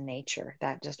smarter than nature.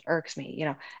 That just irks me.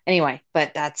 Anyway,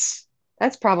 but that's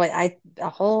probably a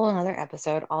whole another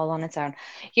episode all on its own.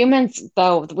 Humans,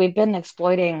 though, we've been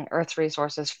exploiting Earth's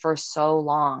resources for so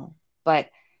long, but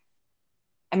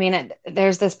I mean,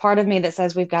 there's this part of me that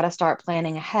says we've got to start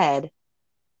planning ahead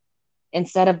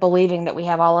instead of believing that we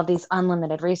have all of these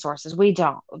unlimited resources. We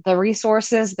don't. The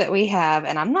resources that we have,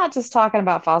 and I'm not just talking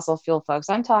about fossil fuel, folks,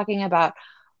 I'm talking about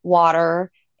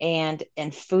water and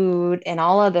food and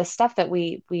all of this stuff that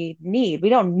we need. We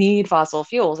don't need fossil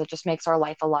fuels. It just makes our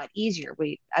life a lot easier.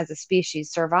 We as a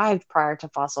species survived prior to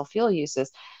fossil fuel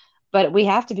uses. But we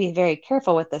have to be very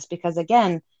careful with this because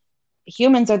again,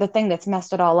 humans are the thing that's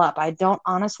messed it all up. I don't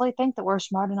honestly think that we're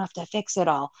smart enough to fix it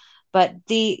all. But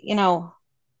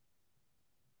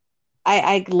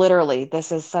I literally,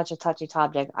 this is such a touchy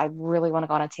topic. I really want to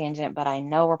go on a tangent, but I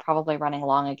know we're probably running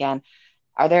long again.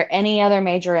 Are there any other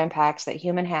major impacts that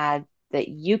humans had that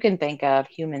you can think of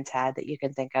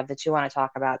that you want to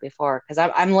talk about before?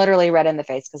 Because I'm literally red in the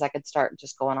face because I could start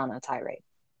just going on a tirade.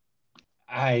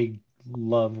 I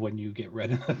love when you get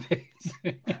red in the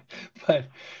face. But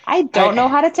I don't know I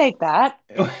how to take that.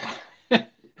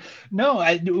 no,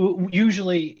 I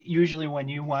usually when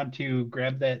you want to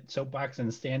grab that soapbox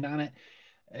and stand on it,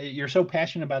 you're so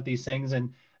passionate about these things,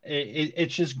 and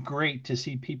it's just great to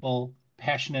see people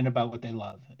passionate about what they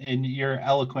love, and you're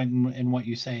eloquent in what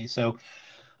you say. So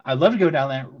I'd love to go down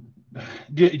that.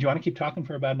 Do you want to keep talking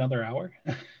for about another hour?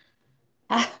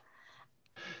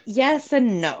 Yes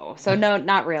and no. So no,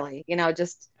 not really.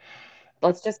 Just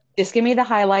let's just give me the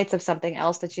highlights of something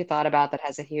else that you thought about that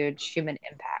has a huge human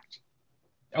impact.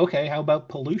 Okay, how about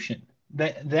pollution?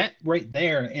 That right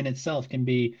there in itself can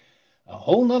be a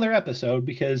whole nother episode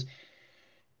because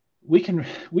we can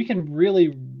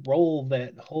really roll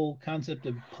that whole concept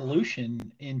of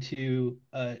pollution into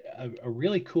a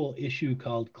really cool issue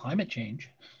called climate change.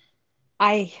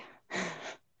 I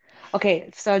Okay,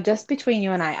 so just between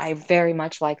you and I very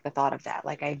much like the thought of that.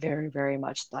 Like I very, very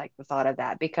much like the thought of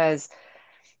that because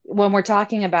when we're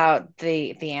talking about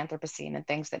the Anthropocene and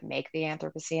things that make the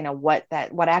Anthropocene and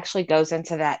what actually goes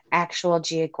into that actual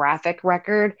geographic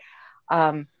record,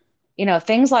 um,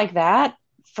 things like that.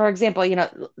 For example,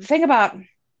 think about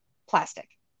plastic.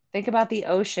 Think about the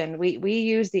ocean. We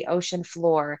use the ocean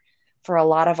floor for a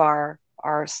lot of our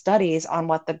studies on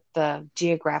what the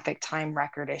geographic time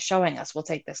record is showing us. We'll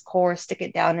take this core, stick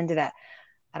it down into that.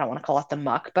 I don't want to call it the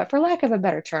muck, but for lack of a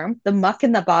better term, the muck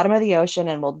in the bottom of the ocean,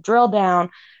 and we'll drill down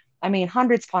I mean,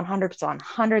 hundreds upon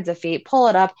hundreds of feet, pull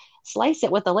it up, slice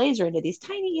it with a laser into these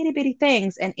tiny itty bitty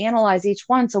things and analyze each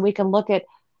one so we can look at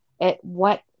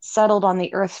what settled on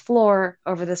the earth's floor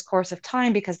over this course of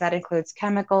time, because that includes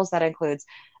chemicals, that includes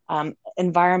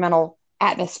environmental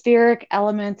atmospheric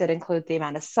element, that includes the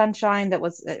amount of sunshine that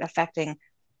was affecting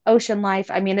ocean life.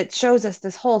 I mean, it shows us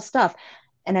this whole stuff.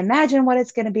 And imagine what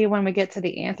it's going to be when we get to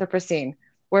the Anthropocene,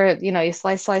 where you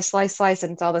slice,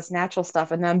 and it's all this natural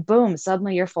stuff, and then boom,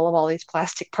 suddenly you're full of all these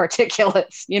plastic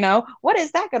particulates. What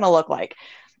is that going to look like?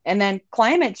 And then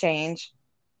climate change,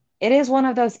 it is one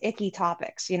of those icky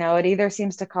topics. It either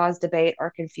seems to cause debate or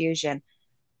confusion.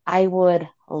 I would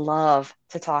love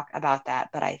to talk about that,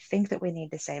 but I think that we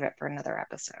need to save it for another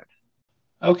episode.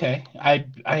 Okay, I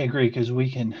agree because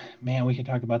we can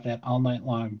talk about that all night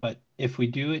long. But if we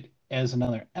do it as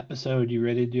another episode, you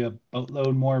ready to do a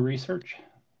boatload more research?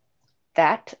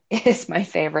 That is my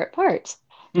favorite part.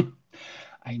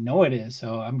 I know it is,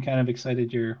 so I'm kind of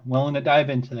excited you're willing to dive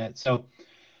into that. So,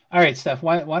 all right, Steph,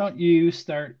 why don't you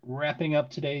start wrapping up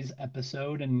today's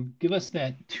episode and give us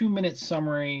that 2-minute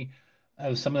summary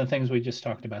of some of the things we just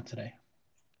talked about today?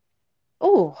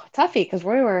 Oh, toughy, because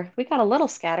we got a little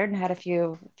scattered and had a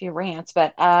few rants,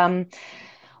 but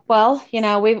well,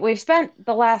 we've spent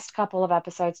the last couple of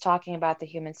episodes talking about the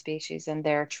human species and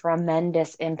their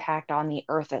tremendous impact on the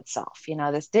earth itself.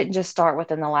 This didn't just start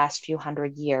within the last few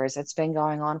hundred years. It's been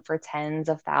going on for tens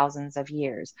of thousands of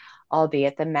years,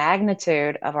 albeit the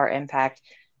magnitude of our impact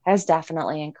has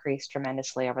definitely increased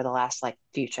tremendously over the last like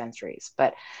few centuries.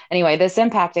 But anyway, this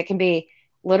impact, it can be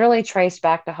literally traced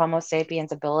back to Homo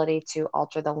sapiens' ability to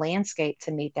alter the landscape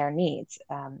to meet their needs.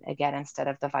 Again, instead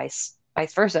of the vice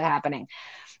versa happening.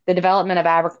 The development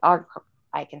of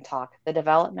I can talk. The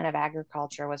development of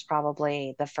agriculture was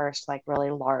probably the first like really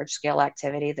large scale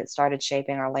activity that started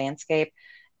shaping our landscape.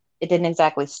 It didn't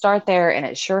exactly start there, and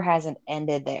it sure hasn't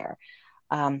ended there.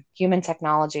 Human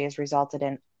technology has resulted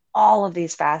in all of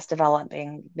these fast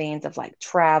developing means of like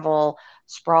travel,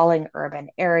 sprawling urban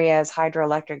areas,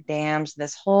 hydroelectric dams,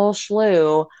 this whole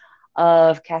slew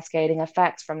of cascading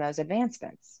effects from those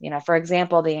advancements. For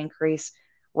example, the increase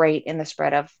rate in the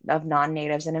spread of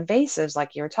non-natives and invasives,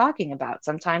 like you were talking about.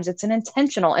 Sometimes it's an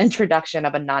intentional introduction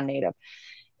of a non-native.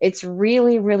 It's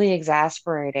really, really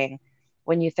exasperating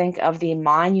when you think of the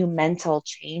monumental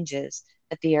changes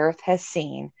that the earth has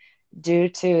seen due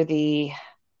to the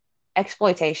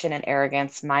exploitation and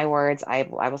arrogance. My words, I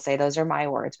will say those are my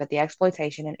words, but the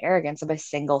exploitation and arrogance of a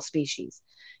single species.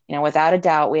 Without a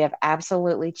doubt, we have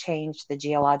absolutely changed the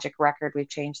geologic record. We've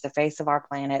changed the face of our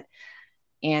planet.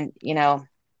 And,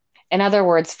 in other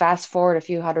words, fast forward a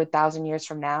few 100,000 years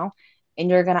from now, and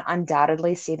you're going to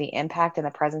undoubtedly see the impact and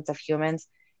the presence of humans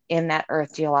in that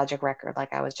Earth geologic record,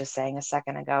 like I was just saying a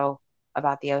second ago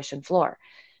about the ocean floor.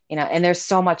 And there's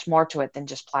so much more to it than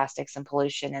just plastics and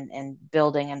pollution and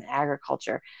building and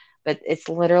agriculture. But it's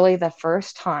literally the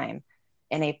first time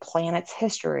in a planet's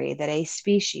history that a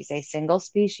single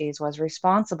species, was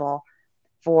responsible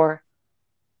for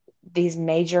these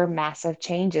major massive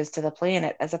changes to the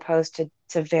planet, as opposed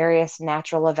to various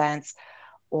natural events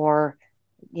or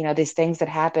these things that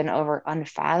happen over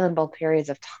unfathomable periods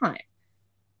of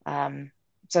time.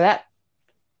 So that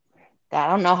I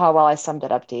don't know how well I summed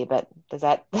it up, D, but does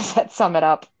that does that sum it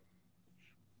up?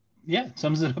 Yeah, it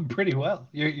sums it up pretty well.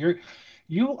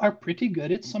 You are pretty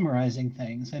good at summarizing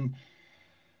things, and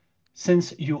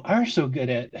since you are so good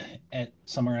at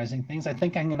summarizing things, I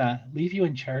think I'm gonna leave you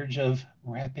in charge of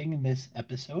wrapping this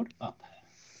episode up.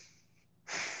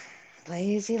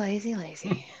 Lazy, lazy,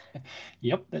 lazy.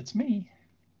 Yep, that's me.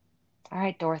 All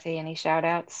right, Dorothy, any shout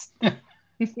outs?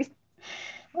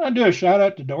 I'll do a shout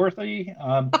out to Dorothy.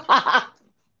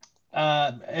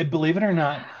 Believe it or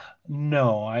not,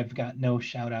 no, I've got no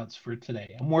shout outs for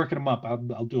today. I'm working them up.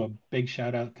 I'll do a big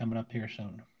shout out coming up here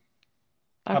soon.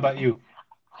 How about Okay. you?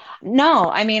 No,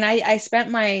 I mean, I spent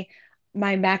my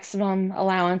maximum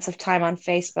allowance of time on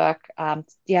Facebook.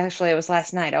 Yeah, actually, it was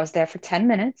last night. I was there for 10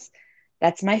 minutes.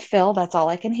 That's my fill. That's all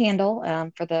I can handle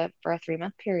for a 3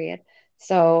 month period.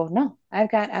 So no,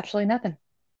 I've got absolutely nothing.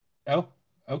 Oh,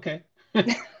 okay.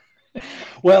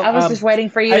 Well, I was just waiting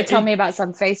for you I to tell me it, about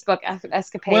some Facebook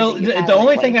escapade well that you've the had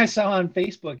only thing lately. I saw on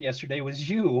Facebook yesterday was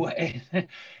you,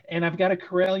 and I've got to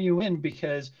corral you in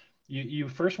because you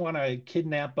first want to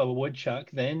kidnap a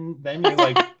woodchuck, then you're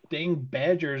like, dang,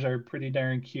 badgers are pretty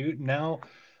darn cute. Now,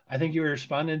 I think you were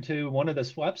responding to one of the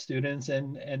swap students,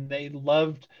 and they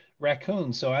loved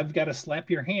raccoons. So I've got to slap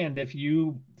your hand if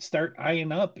you start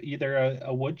eyeing up either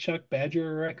a woodchuck,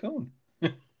 badger, or raccoon.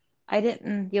 I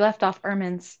didn't. You left off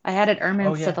ermines. I added Oh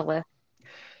ermines to yeah, the list.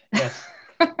 yes.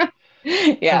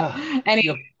 Yeah. Uh, Any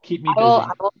yep. Keep me I busy.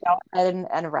 will go ahead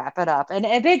and wrap it up. And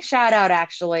a big shout out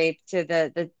actually to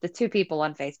the two people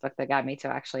on Facebook that got me to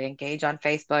actually engage on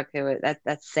Facebook.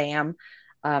 That's Sam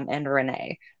and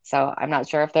Renee. So I'm not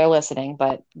sure if they're listening,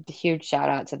 but huge shout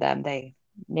out to them. They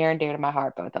near and dear to my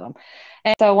heart, both of them.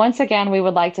 And so once again, we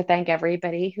would like to thank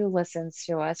everybody who listens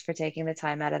to us for taking the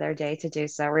time out of their day to do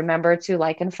so. Remember to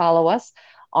like and follow us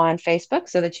on Facebook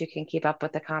so that you can keep up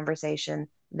with the conversation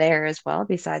there as well,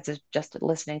 besides just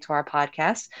listening to our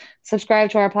podcast. Subscribe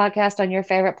to our podcast on your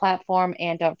favorite platform,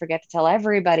 and don't forget to tell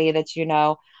everybody that you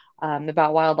know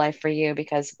about Wildlife for You,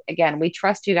 because again, we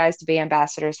trust you guys to be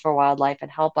ambassadors for wildlife and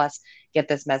help us get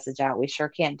this message out. We sure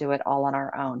can't do it all on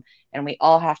our own. And we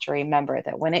all have to remember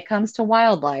that when it comes to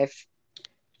wildlife,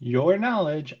 Your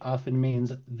knowledge often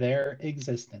means their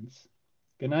existence.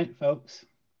 Good night, folks.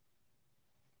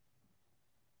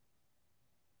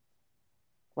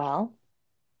 well,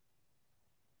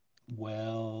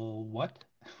 Well, what?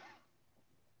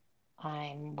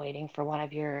 I'm waiting for one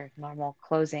of your normal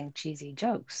closing cheesy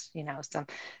jokes.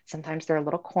 Sometimes they're a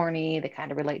little corny, they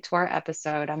kind of relate to our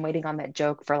episode. I'm waiting on that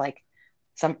joke for like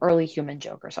some early human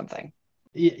joke or something.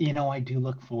 I do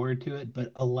look forward to it,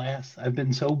 but alas, I've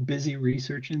been so busy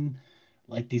researching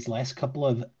like these last couple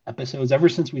of episodes ever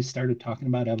since we started talking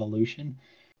about evolution.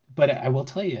 But I will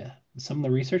tell you, some of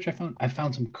the research I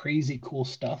found some crazy cool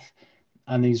stuff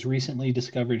on these recently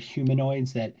discovered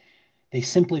humanoids that they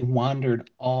simply wandered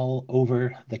all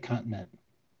over the continent.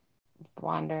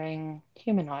 Wandering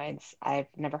humanoids. I've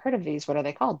never heard of these. What are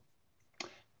they called?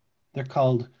 They're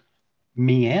called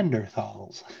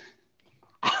Neanderthals.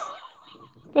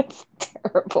 That's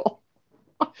terrible.